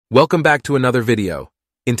Welcome back to another video.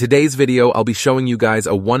 In today's video, I'll be showing you guys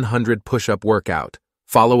a 100 push-up workout.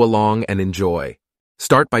 Follow along and enjoy.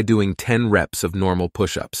 Start by doing 10 reps of normal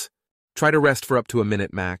push-ups. Try to rest for up to a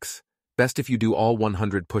minute max. Best if you do all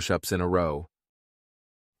 100 push-ups in a row.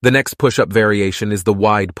 The next push-up variation is the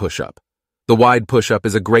wide push-up. The wide push-up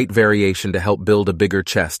is a great variation to help build a bigger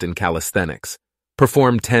chest in calisthenics.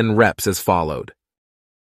 Perform 10 reps as followed.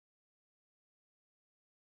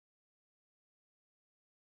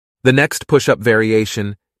 The next push-up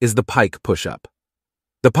variation is the pike push-up.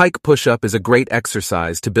 The pike push-up is a great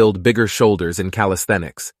exercise to build bigger shoulders in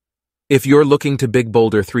calisthenics. If you're looking to big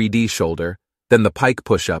boulder 3D shoulder, then the pike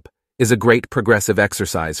push-up is a great progressive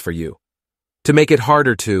exercise for you. To make it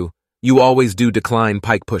harder you always do decline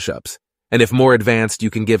pike push-ups, and if more advanced,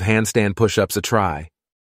 you can give handstand push-ups a try.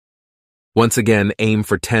 Once again, aim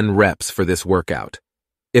for 10 reps for this workout.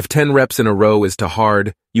 If 10 reps in a row is too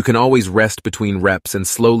hard, you can always rest between reps and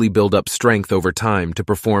slowly build up strength over time to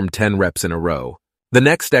perform 10 reps in a row. The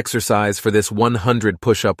next exercise for this 100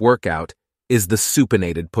 push-up workout is the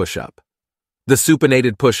supinated push-up. The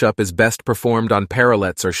supinated push-up is best performed on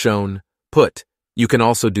parallettes or shown put. You can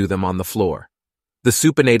also do them on the floor. The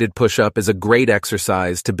supinated push-up is a great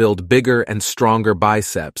exercise to build bigger and stronger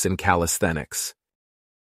biceps in calisthenics.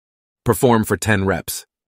 Perform for 10 reps.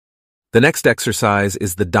 The next exercise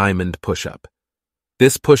is the diamond push-up.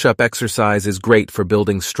 This push-up exercise is great for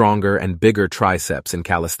building stronger and bigger triceps in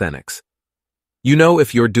calisthenics. You know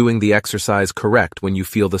if you're doing the exercise correct when you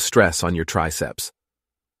feel the stress on your triceps.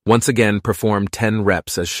 Once again, perform 10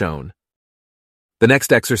 reps as shown. The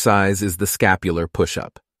next exercise is the scapular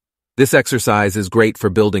push-up. This exercise is great for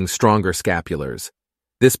building stronger scapulars.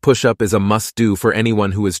 This push-up is a must-do for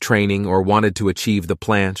anyone who is training or wanted to achieve the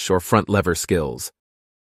planche or frontlever skills.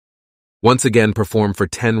 Once again, perform for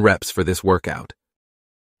 10 reps for this workout.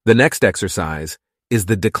 The next exercise is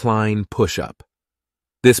the decline push-up.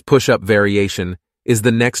 This push-up variation is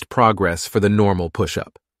the next progress for the normal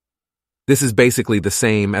push-up. This is basically the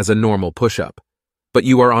same as a normal push-up, but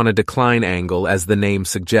you are on a decline angle as the name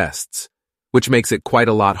suggests, which makes it quite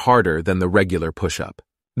a lot harder than the regular push-up.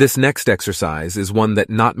 This next exercise is one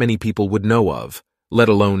that not many people would know of, let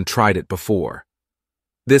alone tried it before.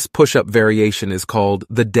 This push-up variation is called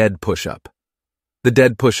the dead push-up. The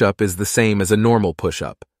dead push-up is the same as a normal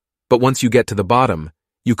push-up, but once you get to the bottom,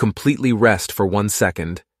 you completely rest for 1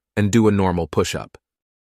 second and do a normal push-up.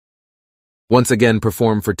 Once again,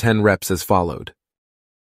 perform for 10 reps as followed.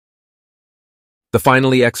 The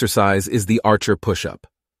final exercise is the archer push-up.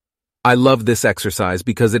 I love this exercise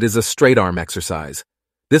because it is a straight arm exercise.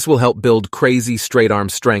 This will help build crazy straight arm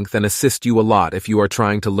strength and assist you a lot if you are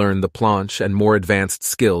trying to learn the planche and more advanced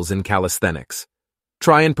skills in calisthenics.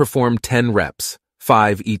 Try and perform 10 reps,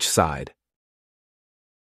 5 each side.